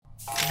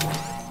One,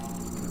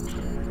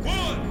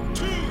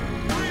 two,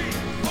 three,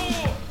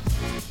 four.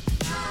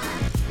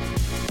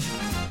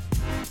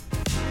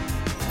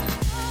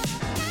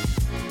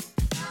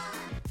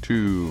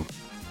 2,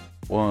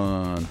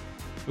 1.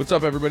 What's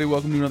up, everybody?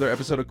 Welcome to another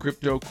episode of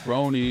Crypto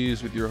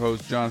Cronies with your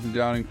hosts Jonathan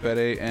Downing,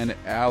 Fede, and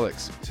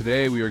Alex.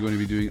 Today we are going to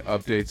be doing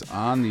updates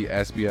on the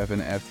SBF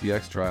and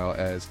FTX trial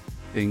as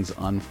things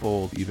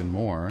unfold even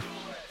more.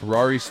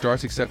 Ferrari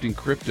starts accepting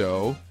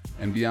crypto,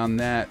 and beyond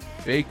that,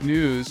 fake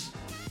news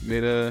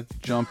made a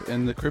jump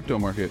in the crypto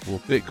market, well,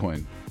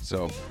 Bitcoin.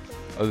 So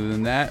other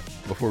than that,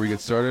 before we get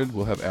started,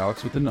 we'll have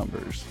Alex with the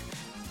numbers.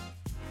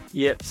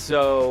 Yep,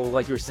 so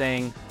like you were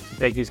saying,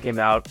 fake news came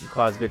out,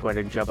 caused Bitcoin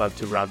to jump up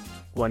to around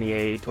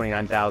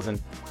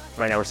 29,000.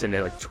 Right now we're sitting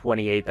at like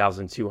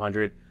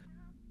 28,200.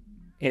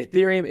 And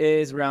Ethereum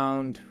is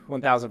around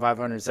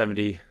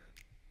 1,570,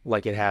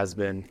 like it has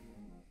been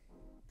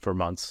for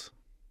months.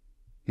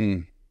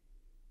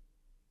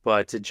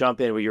 But to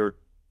jump in what you were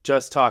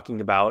just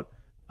talking about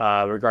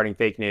regarding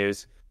fake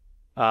news,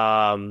 so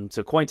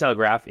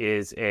Cointelegraph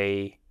is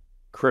a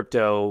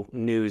crypto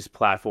news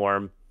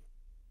platform,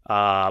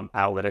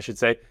 outlet, I should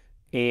say,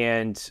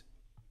 and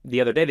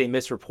the other day they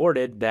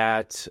misreported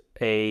that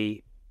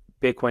a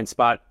Bitcoin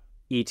spot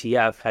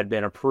ETF had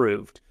been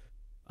approved.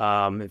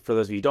 For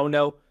those of you who don't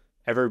know,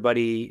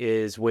 everybody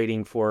is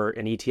waiting for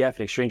an ETF,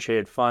 an exchange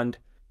traded fund,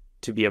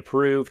 to be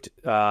approved,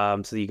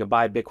 so that you can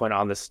buy Bitcoin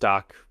on the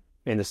stock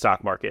in the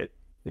stock market.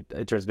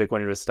 It turns Bitcoin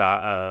into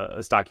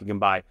a stock you can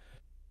buy,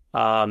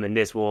 and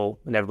this will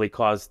inevitably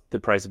cause the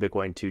price of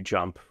Bitcoin to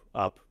jump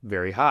up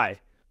very high.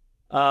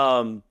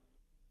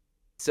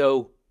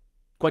 So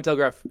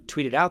Cointelegraph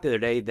tweeted out the other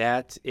day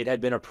that it had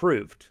been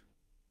approved,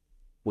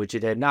 which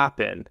it had not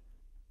been.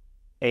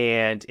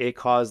 And it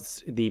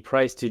caused the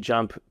price to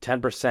jump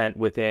 10%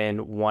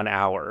 within 1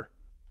 hour.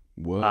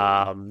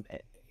 Whoa.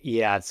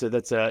 Yeah, so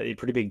that's a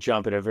pretty big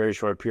jump in a very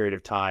short period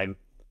of time.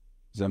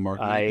 Is that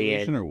market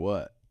manipulation or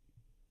what?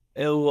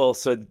 Well,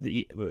 so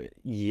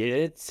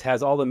it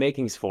has all the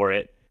makings for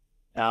it.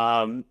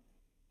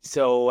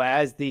 So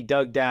as they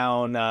dug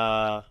down,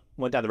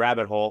 went down the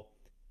rabbit hole,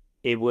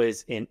 it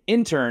was an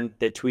intern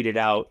that tweeted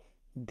out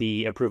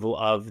the approval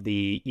of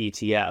the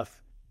ETF.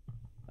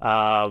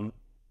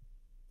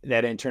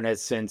 That intern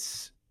has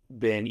since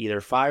been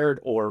either fired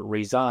or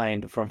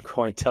resigned from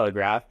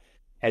Cointelegraph,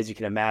 as you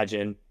can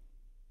imagine.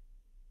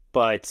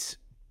 But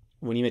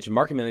when you mentioned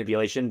market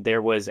manipulation,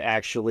 there was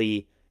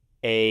actually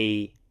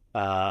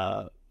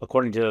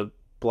according to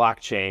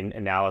blockchain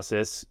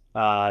analysis,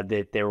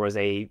 that there was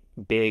a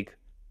big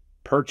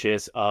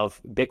purchase of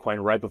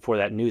Bitcoin right before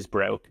that news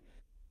broke.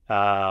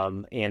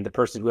 And the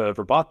person who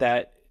ever bought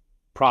that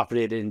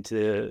profited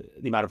into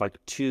the amount of like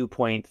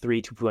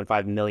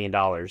 $2.5 million.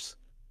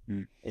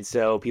 And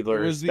so people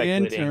are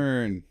speculating.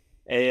 The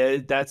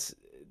intern? That's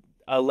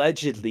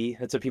allegedly,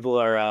 that's what people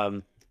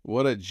are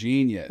What a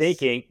genius.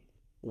 thinking.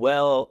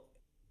 Well,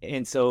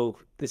 and so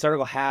this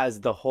article has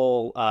the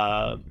whole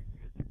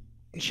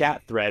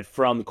chat thread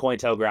from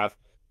Cointelegraph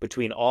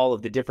between all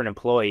of the different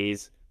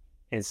employees.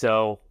 And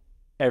so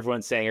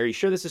everyone's saying, are you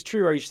sure this is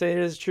true? Are you saying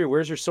this is true?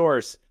 Where's your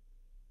source?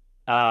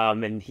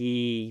 And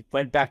he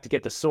went back to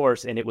get the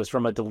source, and it was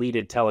from a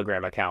deleted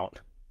Telegram account.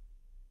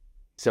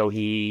 So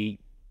he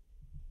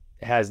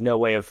has no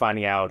way of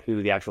finding out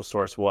who the actual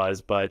source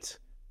was, but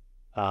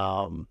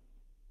kind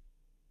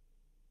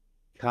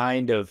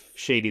of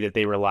shady that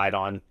they relied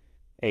on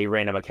a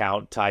random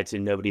account tied to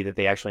nobody that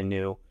they actually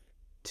knew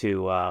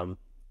to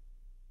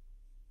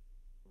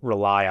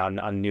rely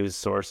on news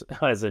source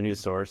as a news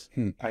source.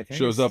 I think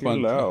Shows it's up too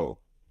on low.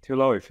 Too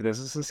low. If this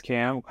is a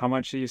scam, how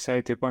much did you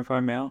say?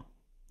 2.5 mil?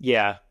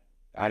 Yeah.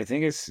 I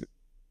think it's.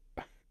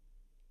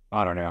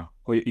 I don't know.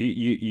 Well,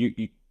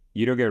 you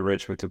don't get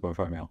rich with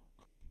 2.5 mil.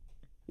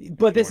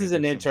 But this is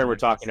an intern we're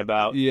talking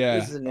about. Yeah.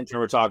 This is an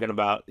intern we're talking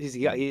about.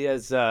 He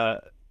has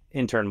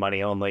intern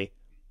money only,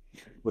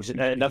 which is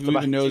enough Who to buy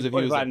even knows if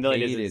he was a 2.5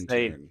 million paid is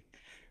insane. intern?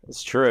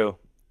 It's true.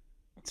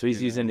 So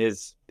he's using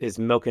his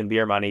milk and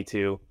beer money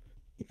to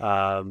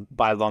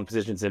buy long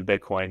positions in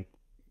Bitcoin.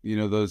 You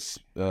know, those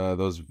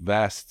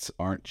vests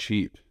aren't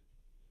cheap.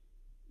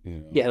 You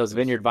know, Yeah, those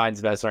Vineyard Vines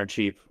vests aren't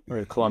cheap, or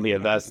a Columbia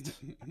vest.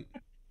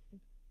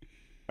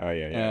 Oh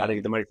yeah. I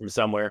think the money from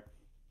somewhere.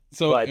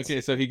 So But- okay,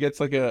 so he gets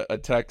like a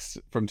text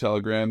from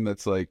Telegram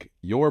that's like,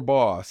 "Your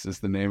boss" is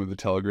the name of the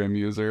Telegram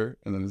user,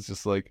 and then it's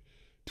just like,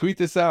 "Tweet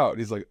this out."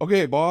 He's like,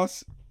 "Okay,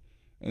 boss."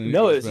 And then he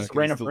No, goes it's just back a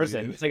random and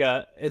person.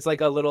 deleted. It's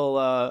like a little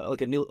a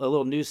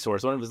little news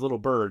source, one of his little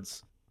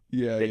birds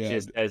Yeah, that yeah.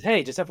 just says,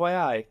 "Hey, just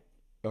FYI."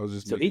 I was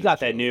just So he making got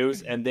a that joke.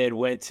 news and then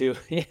went to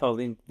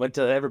went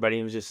to everybody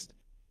and was just,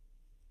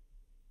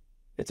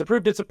 it's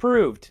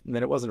approved, and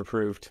then it wasn't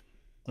approved.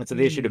 And so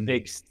they issued a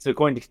big, so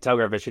according to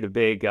Telegraph, issued a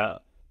big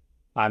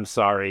I'm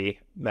sorry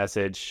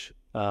message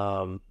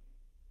while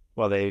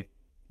they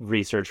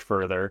research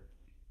further.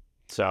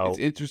 So It's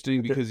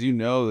interesting because you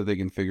know that they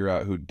can figure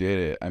out who did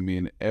it. I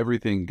mean,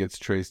 everything gets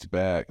traced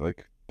back,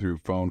 like through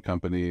phone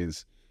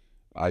companies,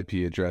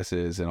 IP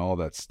addresses and all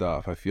that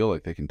stuff. I feel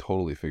like they can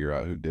totally figure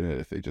out who did it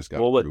if they just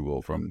got Well, what-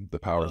 approval from the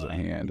powers at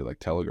hand, like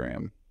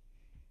Telegram.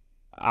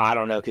 I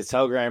don't know, because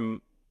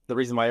Telegram, the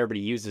reason why everybody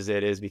uses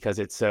it is because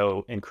it's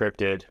so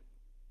encrypted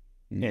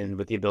and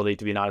with the ability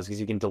to be anonymous, because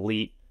you can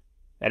delete,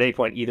 at any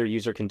point, either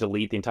user can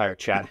delete the entire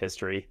chat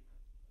history.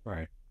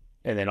 Right.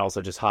 And then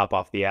also just hop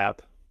off the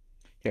app.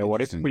 Yeah,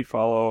 what if we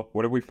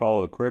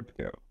follow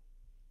crypto?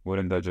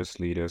 Wouldn't that just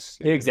lead us?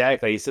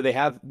 Exactly. So they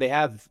have the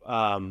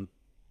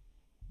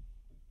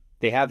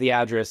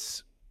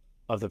address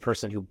of the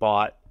person who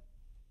bought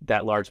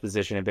that large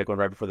position in Bitcoin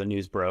right before the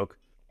news broke.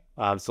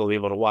 So they'll be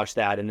able to watch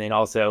that. And then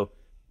also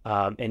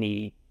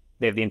they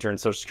have the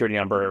intern's social security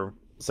number,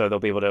 so they'll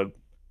be able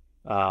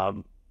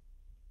to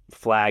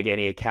flag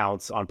any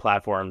accounts on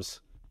platforms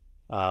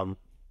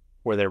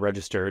where they're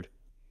registered.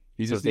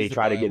 He So just they needs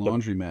try to buy a get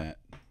them- laundromat.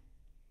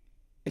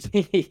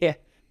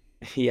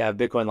 yeah,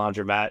 Bitcoin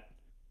laundromat.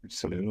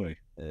 Absolutely.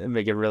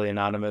 Make it really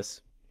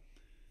anonymous.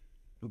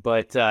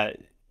 But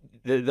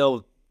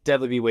there'll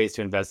definitely be ways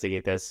to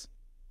investigate this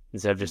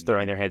instead of just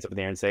throwing their hands up in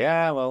the air and say,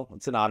 well,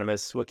 it's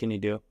anonymous. What can you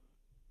do?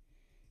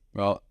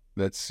 Well,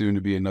 that's soon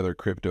to be another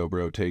crypto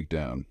bro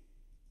takedown.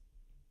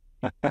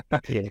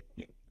 Yeah.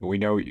 We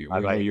know you. We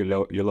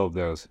know you love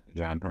those,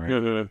 John.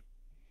 Right?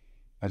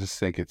 I just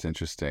think it's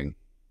interesting.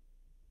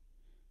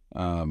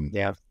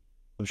 Yeah.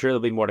 I'm sure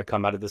there'll be more to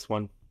come out of this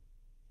one.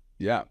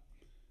 Yeah.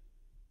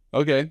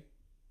 Okay.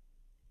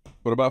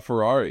 What about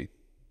Ferrari?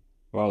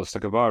 Well, let's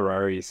talk about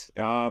Ferraris.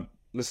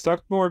 Let's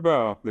talk more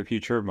about the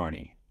future of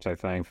money. So I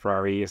think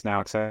Ferrari is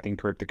now accepting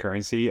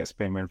cryptocurrency as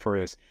payment for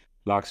its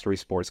luxury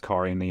sports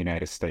car in the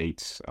United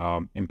States,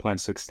 and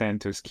plans to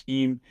extend the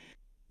scheme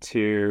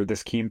to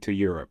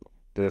Europe.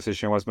 The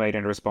decision was made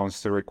in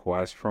response to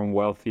requests from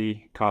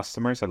wealthy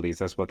customers, at least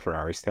that's what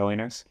Ferrari is telling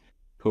us,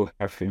 who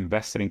have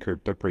invested in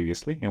crypto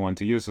previously and want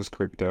to use this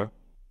crypto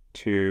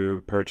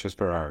to purchase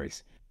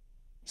Ferraris.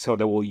 So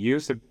they will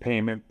use the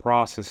payment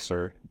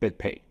processor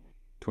BitPay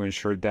to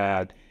ensure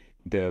that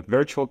the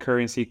virtual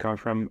currency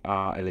comes from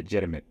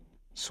legitimate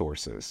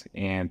sources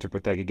and to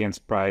protect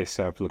against price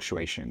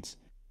fluctuations.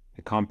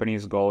 The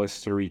company's goal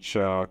is to reach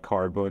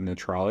carbon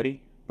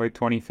neutrality by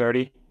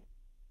 2030.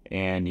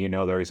 And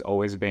there has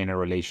always been a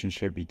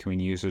relationship between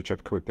usage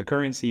of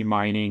cryptocurrency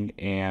mining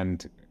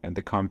and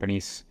the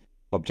company's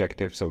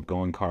objectives of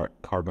going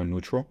carbon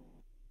neutral.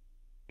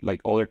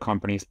 Like other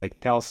companies like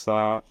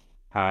Tesla,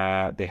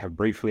 they have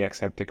briefly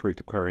accepted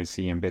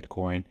cryptocurrency and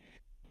Bitcoin,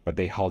 but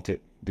they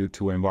halted due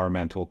to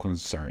environmental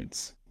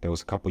concerns. That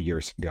was a couple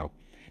years ago.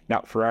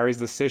 Now, Ferrari's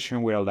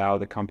decision will allow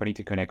the company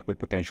to connect with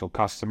potential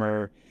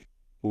customers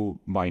who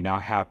might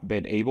not have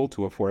been able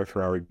to afford a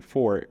Ferrari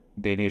before.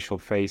 The initial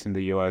phase in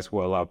the US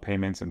will allow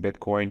payments in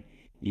Bitcoin,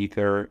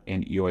 Ether,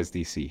 and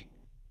USDC.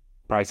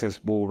 Prices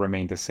will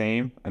remain the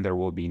same, and there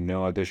will be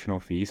no additional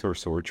fees or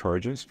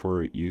surcharges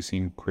for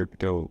using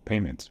crypto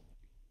payments.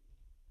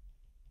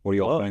 What do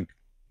you all think?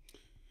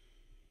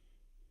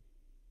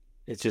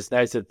 It's just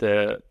nice that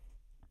the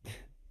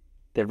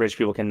rich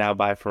people can now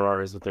buy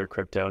Ferraris with their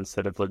crypto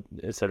instead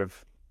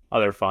of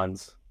other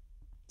funds,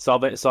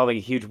 solving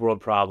a huge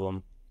world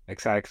problem.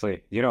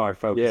 Exactly. I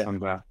focus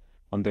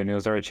on the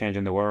news that are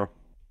changing the world.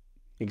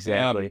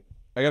 Exactly.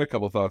 I got a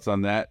couple thoughts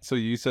on that. So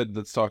you said,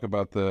 let's talk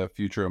about the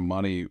future of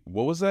money.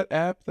 What was that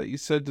app that you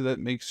said that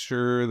makes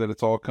sure that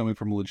it's all coming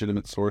from a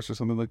legitimate source or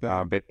something like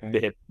that?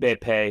 BitPay.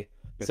 BitPay.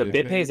 So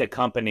BitPay is a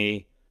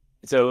company.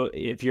 So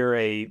if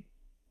you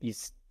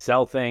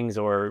sell things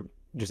or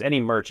just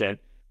any merchant,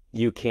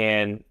 you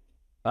can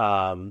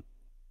get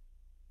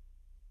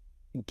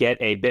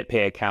a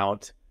BitPay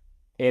account,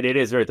 and it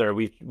is very thorough.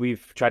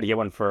 We've tried to get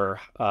one for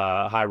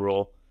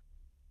Hyrule,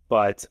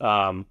 but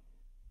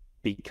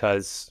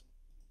because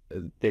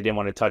they didn't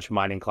want to touch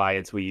mining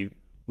clients, we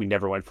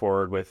never went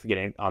forward with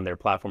getting on their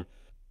platform.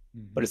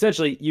 But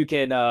essentially, you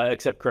can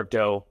accept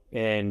crypto,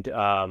 and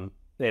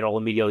it'll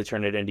immediately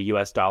turn it into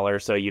US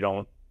dollars, so you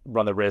don't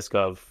run the risk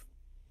of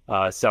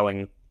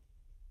selling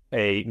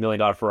a $1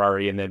 million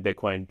Ferrari and then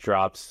Bitcoin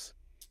drops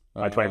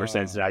by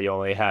 20%. So now you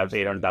only have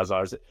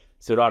 $800,000.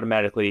 So it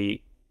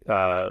automatically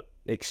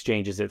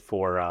exchanges it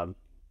for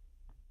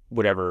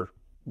whatever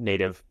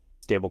native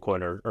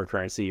stablecoin or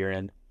currency you're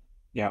in.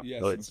 Yeah.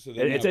 So it's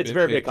a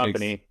very big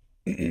company.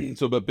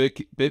 But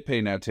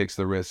BitPay now takes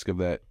the risk of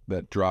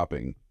that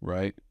dropping,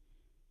 right?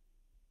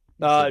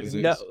 No,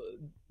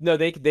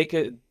 they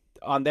could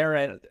on their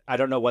end. I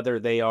don't know whether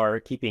they are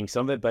keeping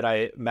some of it, but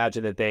I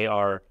imagine that they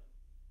are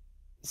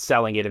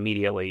selling it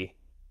immediately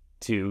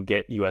to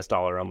get US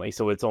dollar only.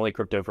 So it's only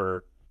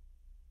crypto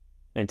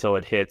until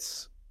it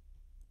hits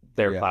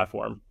their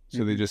platform.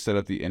 So they just set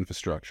up the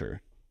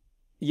infrastructure.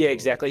 Yeah,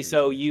 exactly.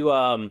 So you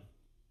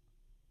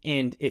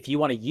and if you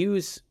want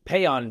to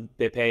pay on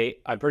BitPay,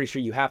 I'm pretty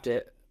sure you have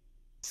to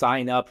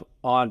sign up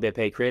on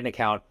BitPay, create an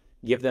account,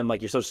 give them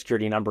like your social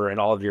security number and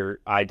all of your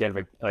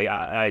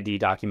ID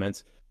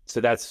documents.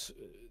 So that's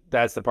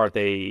the part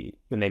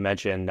when they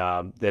mention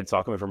that it's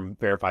all coming from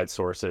verified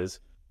sources,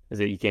 is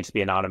that you can't just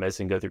be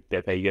anonymous and go through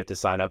BitPay. You have to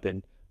sign up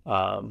and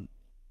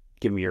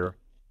give them your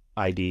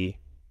ID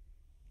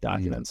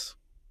documents.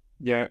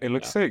 Yeah, it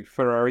looks like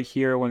Ferrari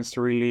here wants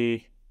to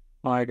really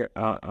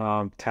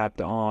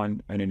tapped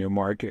on in a new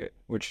market,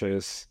 which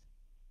is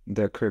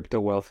the crypto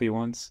wealthy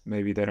ones.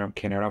 Maybe they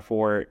cannot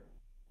afford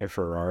a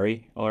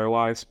Ferrari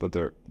otherwise, but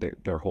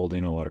they're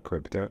holding a lot of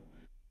crypto,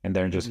 and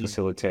they're just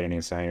facilitating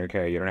and saying,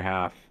 okay, you don't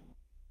have.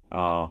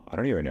 I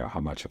don't even know how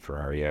much a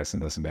Ferrari is,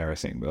 and that's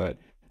embarrassing, but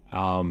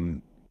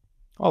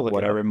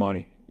whatever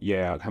money,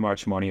 how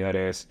much money that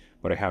is,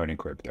 but I have it in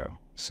crypto.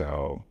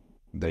 So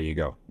there you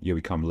go. You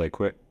become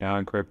liquid now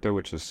in crypto,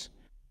 which is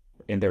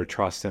in their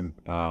trust and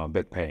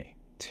BitPay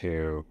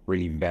to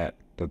really vet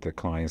that the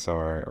clients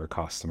are or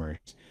customers.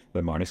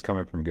 The money's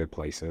coming from good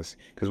places,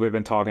 because we've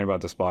been talking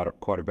about this spot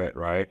quite a bit,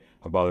 right?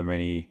 About the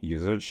many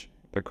usage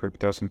that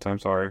crypto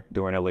sometimes are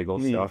doing illegal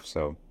stuff.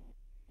 So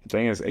the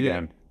thing is,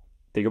 again,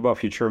 think about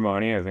future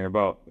money. I think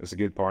about it's a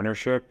good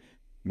partnership.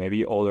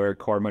 Maybe older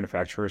car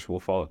manufacturers will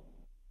follow.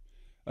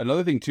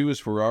 Another thing too is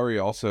Ferrari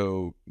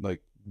also,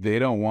 like, they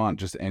don't want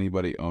just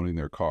anybody owning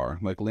their car.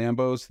 Like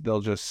Lambos, they'll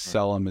just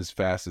sell them as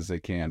fast as they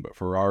can. But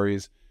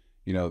Ferraris,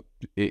 you know,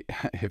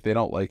 if they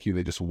don't like you,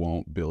 they just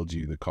won't build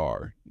you the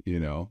car, you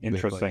know.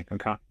 Interesting.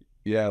 Okay.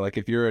 Yeah, like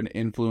if you're an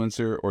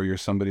influencer or you're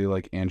somebody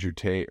like Andrew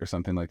Tate or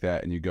something like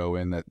that, and you go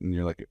in that and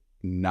you're like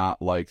not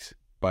liked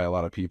by a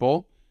lot of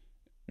people,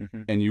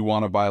 and you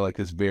want to buy like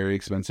this very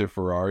expensive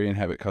Ferrari and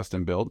have it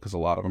custom built, because a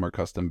lot of them are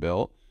custom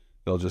built,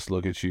 they'll just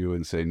look at you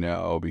and say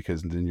no,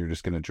 because then you're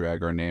just going to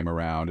drag our name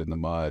around in the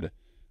mud.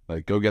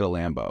 Like, go get a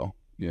Lambo,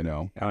 you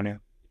know? Oh, no.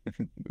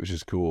 Which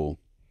is cool.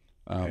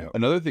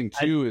 Another thing,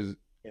 too, is...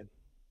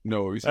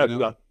 No, what were you saying?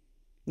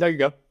 No, you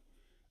go.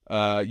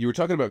 You were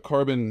talking about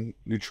carbon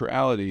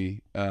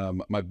neutrality.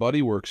 My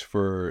buddy works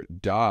for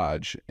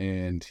Dodge,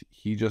 and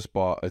he just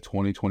bought a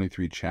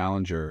 2023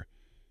 Challenger.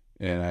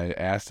 And I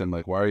asked him,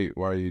 like, why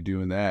are you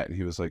doing that? And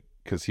he was like,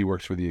 because he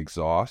works for the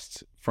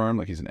exhaust firm.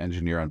 Like, he's an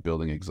engineer on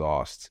building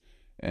exhausts.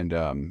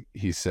 And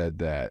he said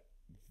that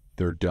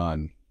they're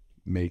done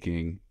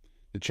making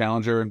the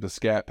Challenger, the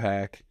Scat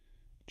Pack,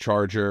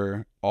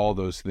 Charger, all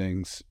those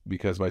things,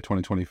 because by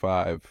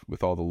 2025,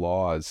 with all the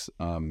laws,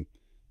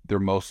 they're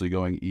mostly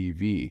going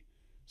EV.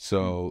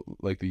 So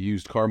like the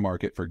used car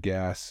market for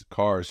gas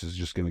cars is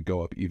just going to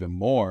go up even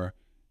more,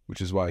 which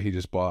is why he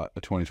just bought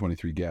a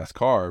 2023 gas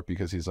car,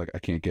 because he's like, I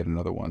can't get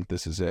another one.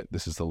 This is it.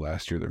 This is the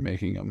last year they're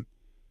making them,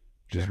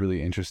 which is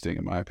really interesting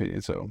in my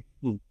opinion. So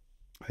I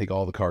think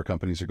all the car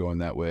companies are going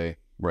that way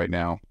right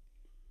now.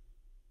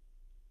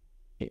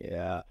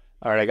 Yeah.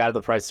 All right, I got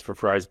the prices for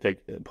Ferraris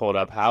pulled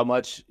up. How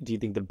much do you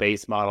think the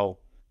base model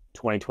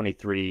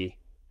 2023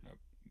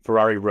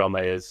 Ferrari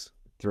Roma is?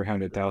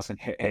 300,000.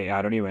 Hey,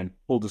 I don't even,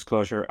 full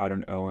disclosure, I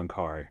don't own a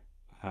car.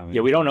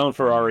 Yeah, we don't own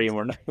Ferrari,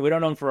 and we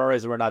don't own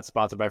Ferraris, and we're not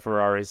sponsored by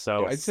Ferrari.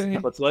 So I'd say,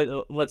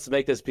 let's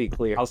make this be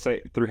clear. I'll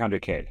say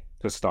 300K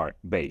to start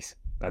base.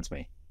 That's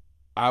me.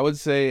 I would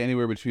say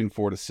anywhere between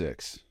 4 to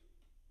 6.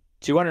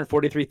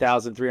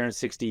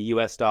 $243,360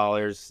 US.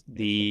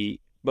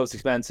 The most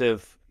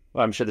expensive.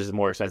 Well, I'm sure this is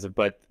more expensive,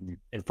 but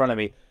in front of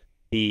me,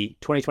 the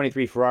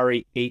 2023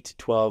 Ferrari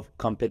 812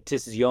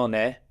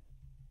 Competizione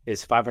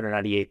is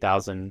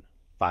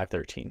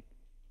 $598,513.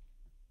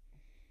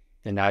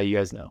 And now you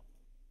guys know.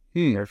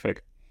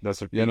 Perfect. That's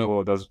the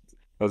people. That's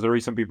the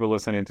reason people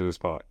listening to this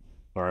pod.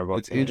 Sorry about.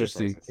 It's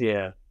interesting.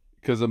 Yeah,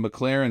 because a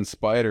McLaren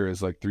Spider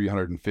is like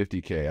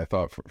 $350K. I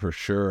thought for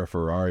sure a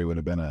Ferrari would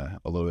have been a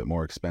little bit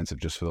more expensive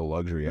just for the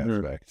luxury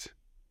aspect.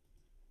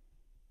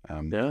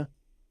 Yeah.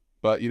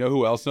 But you know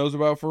who else knows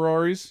about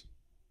Ferraris?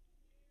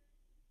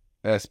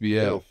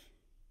 SBF. Who?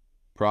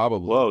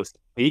 Probably. Whoa,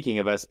 speaking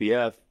of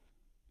SBF.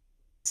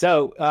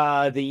 So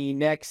the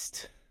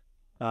next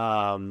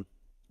person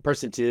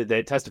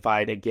that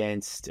testified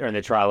against or in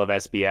the trial of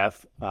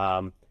SBF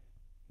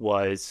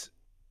was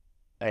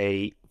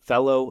a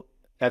fellow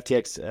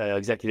FTX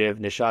executive,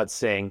 Nishad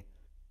Singh.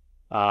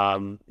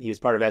 He was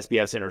part of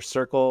SBF's inner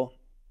circle,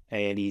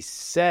 and he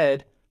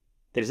said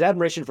that his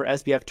admiration for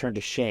SBF turned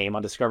to shame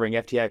on discovering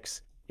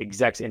FTX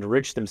execs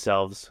enriched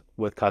themselves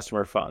with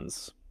customer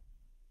funds.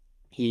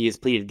 He has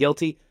pleaded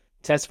guilty,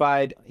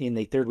 testified in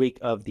the third week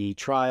of the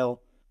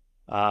trial.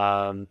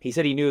 He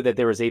said he knew that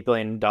there was $8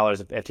 billion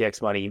of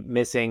FTX money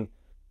missing,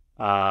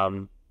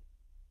 and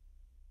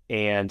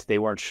they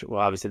weren't, well,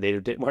 obviously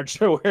they weren't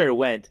sure where it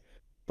went.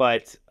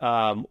 But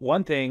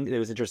one thing that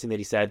was interesting that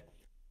he said,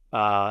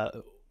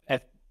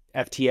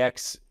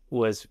 FTX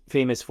was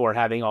famous for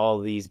having all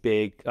these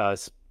big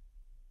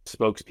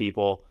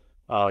spokespeople,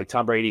 like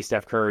Tom Brady,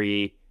 Steph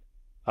Curry,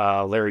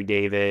 Larry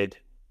David.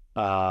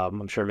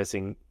 I'm sure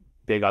missing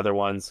big other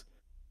ones.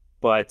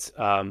 But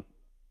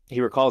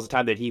he recalls the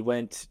time that he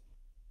went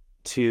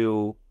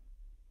to,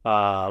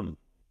 or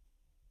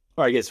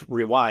I guess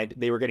rewind,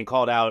 they were getting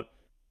called out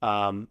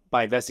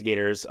by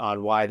investigators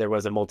on why there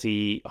was a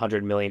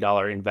multi-$100 million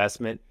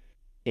investment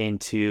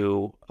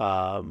into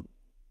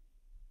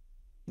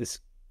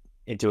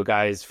into a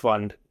guy's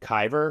fund,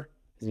 Kyver.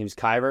 His name's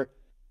Kyver.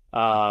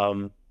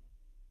 And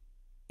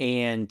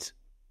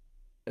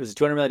it was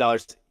 $200 million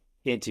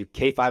into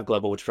K5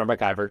 Global, which is run by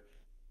Kyver.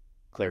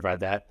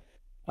 Clarified that.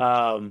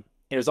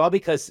 it was all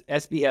because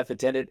SBF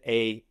attended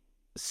a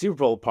Super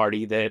Bowl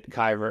party that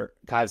Kyves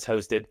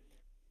hosted.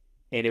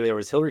 And there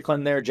was Hillary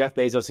Clinton there, Jeff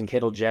Bezos, and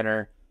Kendall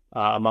Jenner,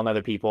 among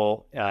other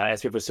people.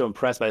 SBF was so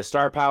impressed by the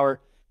star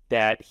power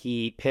that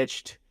he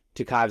pitched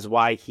to Kyves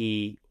why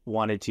he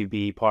wanted to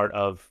be part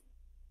of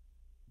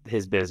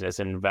his business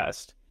and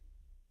invest.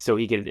 So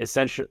he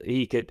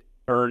could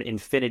earn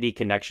infinity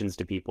connections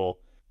to people.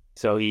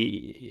 So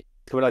he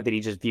could like that he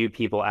just viewed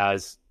people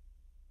as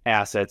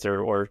assets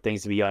or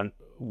things to be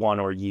won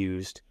or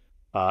used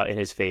in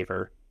his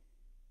favor.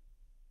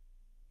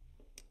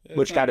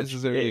 Which kind of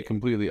necessarily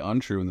completely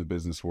untrue in the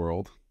business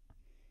world.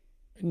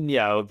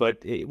 Yeah,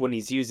 but when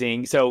he's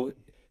using, so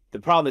the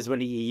problem is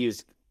when he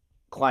used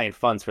client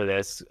funds for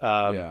this.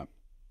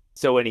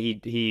 So when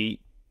he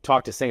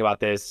talked to Singh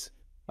about this,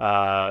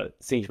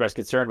 Singh expressed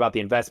concern about the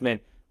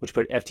investment, which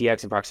put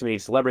FTX in proximity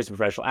to celebrities and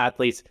professional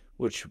athletes,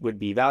 which would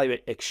be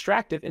valuable,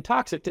 extractive, and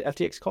toxic to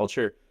FTX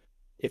culture.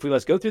 If we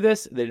must go through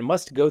this, then it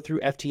must go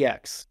through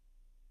FTX.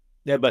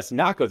 It must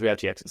not go through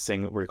FTX,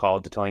 Singh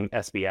recalled to telling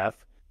SBF.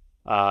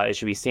 It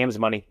should be Sam's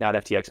money, not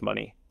FTX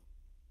money.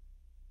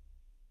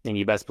 And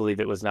you best believe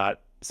it was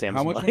not Sam's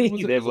money. How much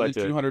was it? Was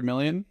it $200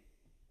 million?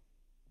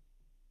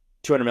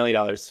 $200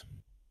 million.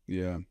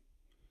 Yeah.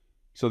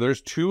 So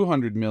there's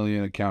 $200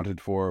 million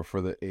accounted for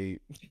the $8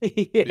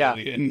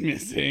 billion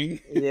missing.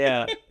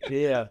 Yeah.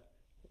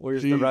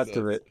 Where's the rest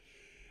of it?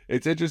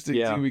 It's interesting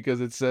too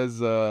because it says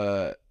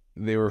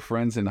they were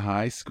friends in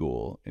high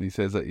school, and he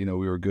says that we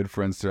were good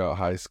friends throughout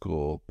high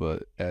school,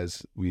 but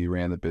as we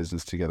ran the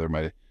business together,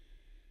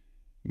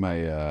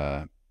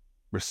 my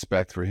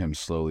respect for him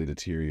slowly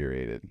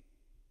deteriorated.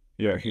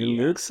 Yeah, he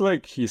looks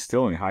like he's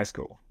still in high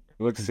school.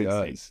 He looks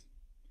 16.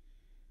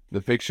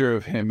 The picture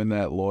of him and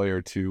that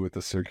lawyer, too, with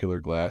the circular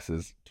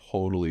glasses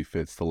totally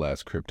fits the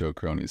last Crypto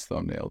Cronies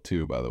thumbnail,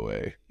 too, by the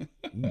way.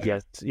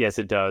 Yes,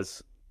 it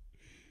does.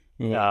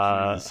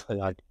 Let's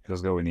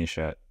go with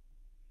Nishat.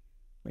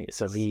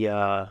 So he,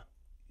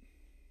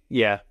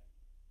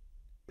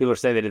 people are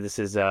saying that this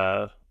is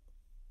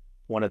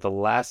one of the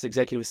last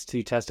executives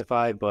to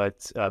testify,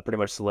 but pretty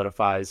much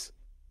solidifies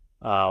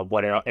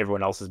what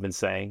everyone else has been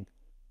saying.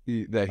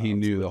 That he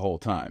knew the whole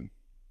time.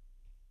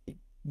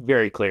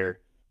 Very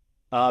clear.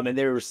 And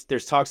there's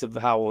talks of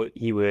how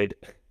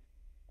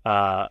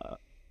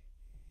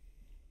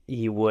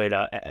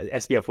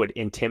SBF would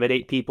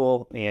intimidate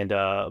people and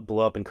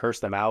blow up and curse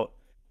them out,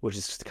 which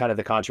is kind of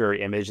the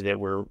contrary image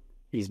that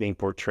he's being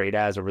portrayed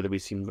as, or that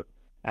we've seen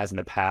as in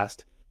the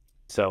past.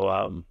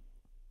 So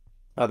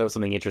that was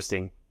something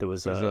interesting that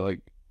was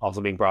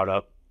also being brought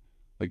up.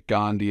 Like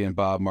Gandhi and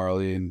Bob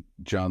Marley and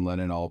John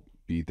Lennon all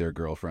beat their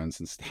girlfriends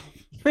and stuff.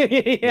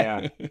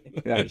 Yeah.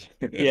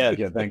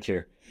 Thank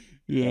you.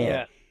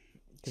 Yeah.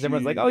 Because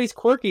everyone's like, oh, he's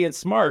quirky and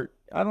smart.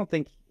 I don't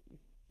think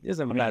he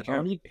doesn't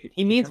matter.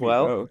 He means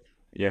well.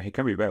 Yeah, he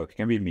can be both. He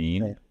can be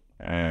mean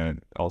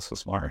and also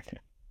smart.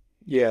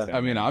 Yeah. I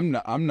mean,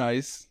 I'm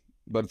nice,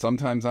 but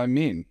sometimes I'm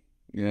mean.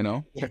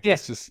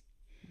 It's just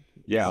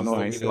I'm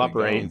nice.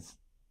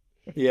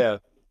 Yeah.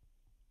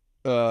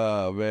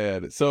 Oh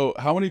man. So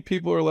how many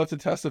people are left to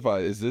testify?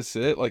 Is this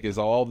it? Like, is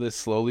all this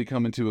slowly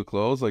coming to a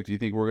close? Like, do you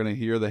think we're gonna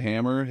hear the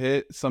hammer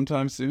hit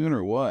sometime soon,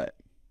 or what?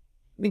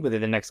 I think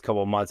within the next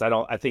couple of months. I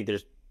don't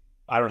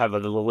have a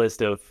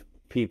list of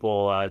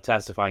people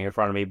testifying in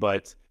front of me,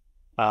 but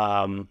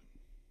I'm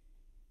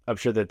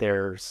sure that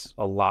there's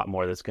a lot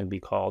more that's going to be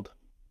called.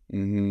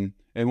 Mm-hmm.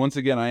 And once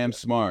again, I am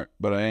smart,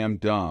 but I am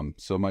dumb.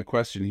 So my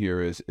question here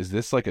is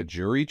this like a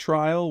jury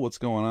trial? What's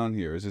going on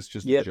here? Is this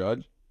just a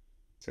judge?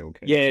 It's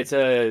okay. Yeah,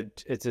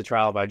 it's a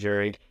trial by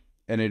jury.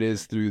 And it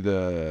is through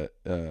the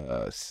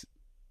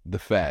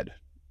Fed.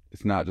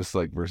 It's not just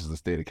like versus the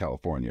state of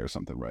California or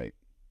something, right?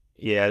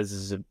 Yeah, this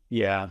is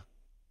I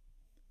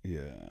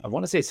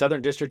want to say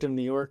Southern District of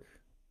New York.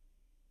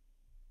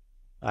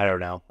 I don't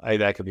know.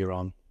 That could be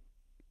wrong.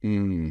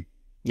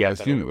 Yeah, I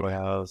assume it would.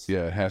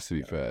 Yeah, it has to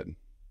be Fed.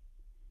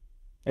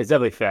 It's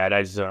definitely Fed.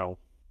 I just don't know.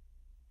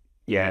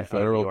 Yeah,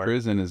 federal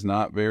prison is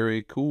not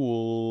very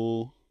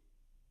cool.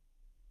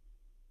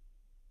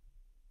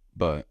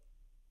 But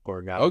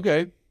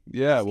okay,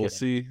 yeah, we'll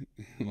see.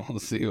 We'll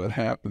see what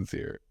happens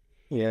here.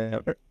 Yeah,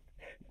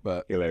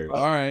 but hilarious.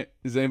 All right.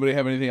 Does anybody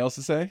have anything else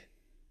to say?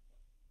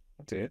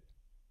 That's it.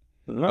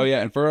 No. Oh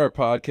yeah, and for our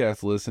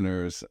podcast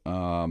listeners,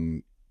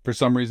 for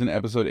some reason,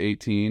 episode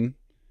 18.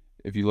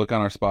 If you look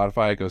on our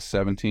Spotify, it goes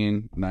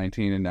 17,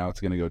 19, and now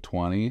it's going to go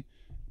 20.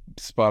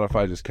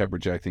 Spotify just kept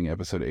rejecting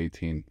episode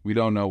 18. We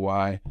don't know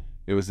why.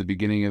 It was the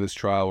beginning of this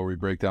trial where we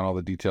break down all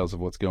the details of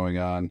what's going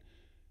on.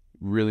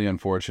 Really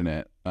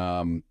unfortunate.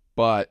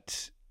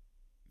 But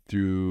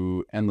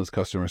through endless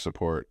customer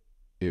support,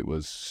 it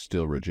was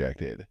still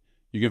rejected.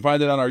 You can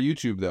find it on our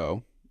YouTube,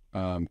 though.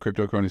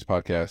 Crypto Cronies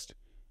podcast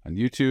on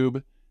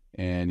YouTube,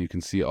 and you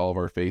can see all of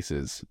our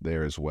faces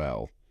there as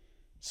well.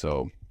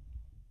 So,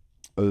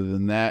 other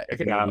than that, if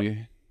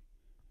nobody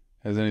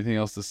has anything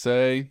else to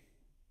say,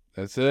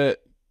 that's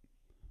it.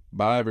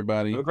 Bye,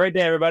 everybody. Have a great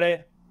day, everybody.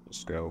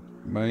 Let's go.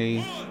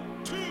 Bye. 1,